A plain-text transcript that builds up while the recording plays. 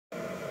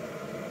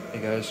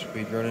Hey guys,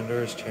 Weed Grown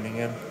Indoors tuning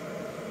in.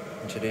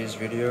 In today's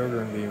video,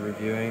 we're going to be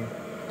reviewing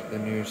the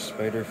new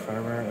Spider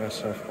Farmer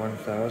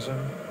SF1000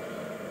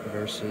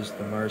 versus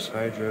the Mars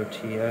Hydro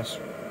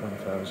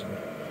TS1000.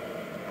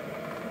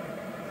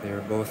 They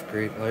are both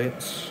great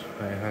lights.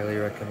 I highly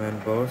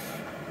recommend both.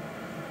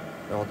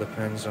 It all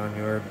depends on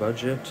your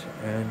budget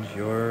and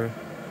your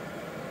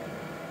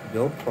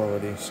build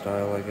quality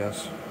style, I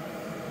guess.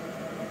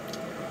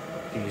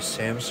 The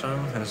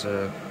Samsung has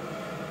a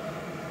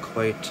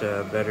quite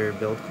better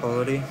build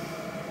quality.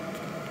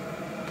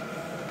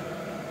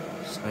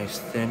 It's nice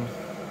thin,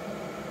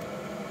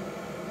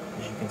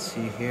 as you can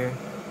see here,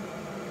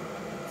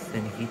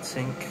 thin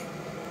heatsink.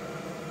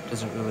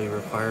 Doesn't really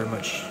require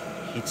much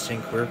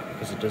heatsink work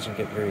because it doesn't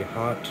get very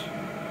hot.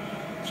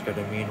 It's got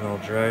a manual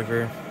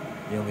driver.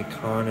 The only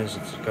con is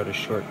it's got a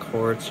short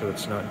cord, so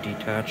it's not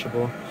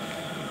detachable.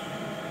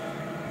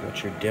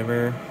 Got your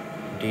dimmer,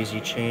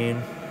 daisy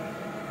chain,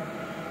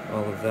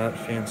 all of that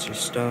fancy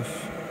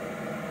stuff.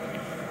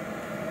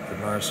 The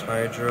Mars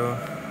Hydro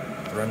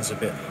runs a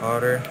bit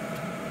hotter.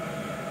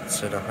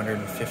 It's at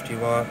 150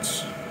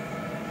 watts.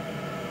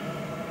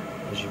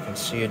 As you can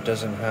see, it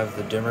doesn't have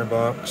the dimmer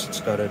box. It's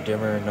got a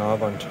dimmer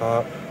knob on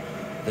top.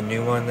 The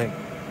new one that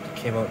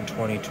came out in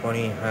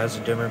 2020 has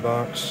a dimmer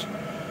box,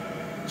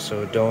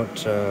 so don't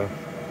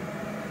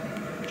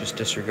just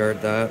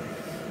disregard that.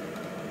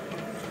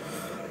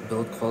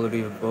 Build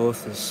quality of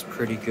both is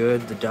pretty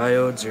good. The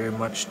diodes are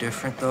much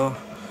different though.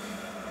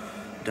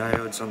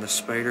 Diodes on the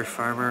Spider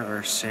Farmer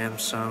are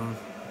Samsung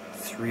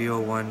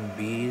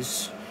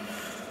 301Bs.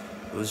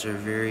 Those are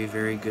very,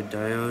 very good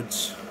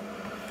diodes.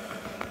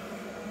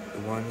 The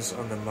ones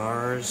on the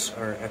Mars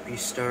are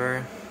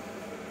Epistar.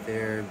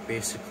 They're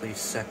basically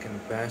second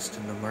best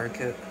in the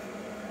market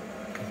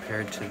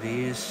compared to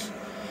these.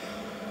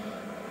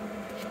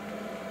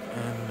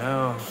 And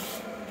now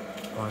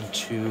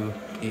onto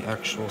the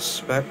actual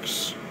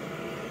specs.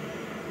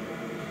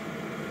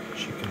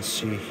 As you can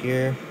see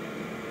here,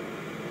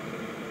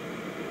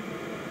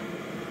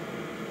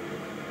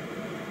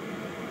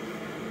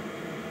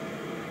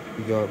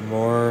 we got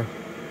more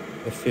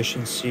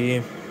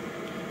efficiency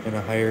and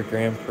a higher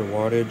gram per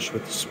wattage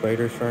with the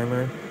Spider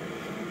Farmer.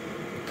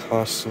 It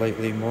costs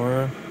slightly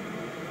more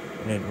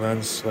and it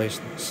runs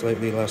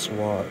slightly less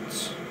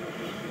watts.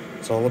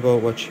 It's all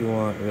about what you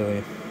want,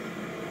 really.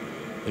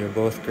 They're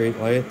both great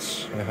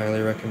lights. I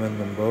highly recommend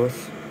them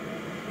both.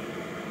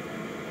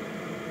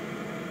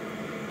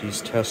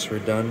 These tests were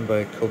done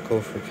by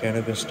Coco for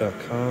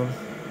Cannabis.com.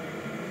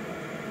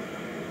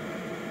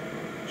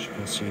 As you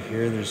can see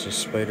here, there's a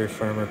Spider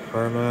Farmer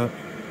car map,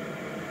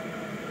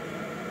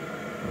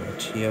 a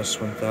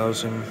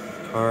TS1000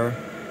 car.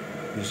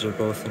 These are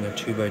both in a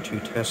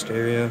 2x2 test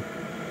area,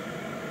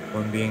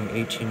 one being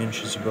 18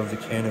 inches above the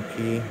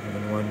canopy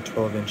and one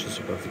 12 inches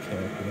above the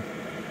canopy.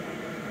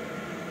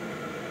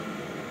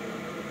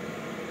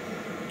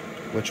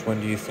 Which one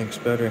do you think's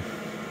better?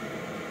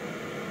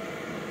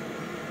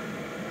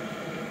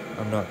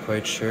 I'm not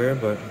quite sure,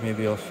 but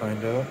maybe I'll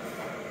find out.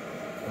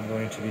 I'm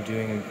going to be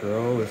doing a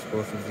grow with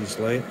both of these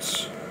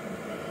lights,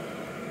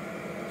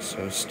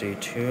 so stay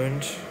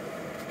tuned.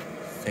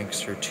 Thanks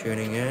for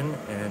tuning in,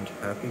 and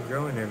happy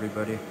growing,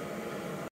 everybody.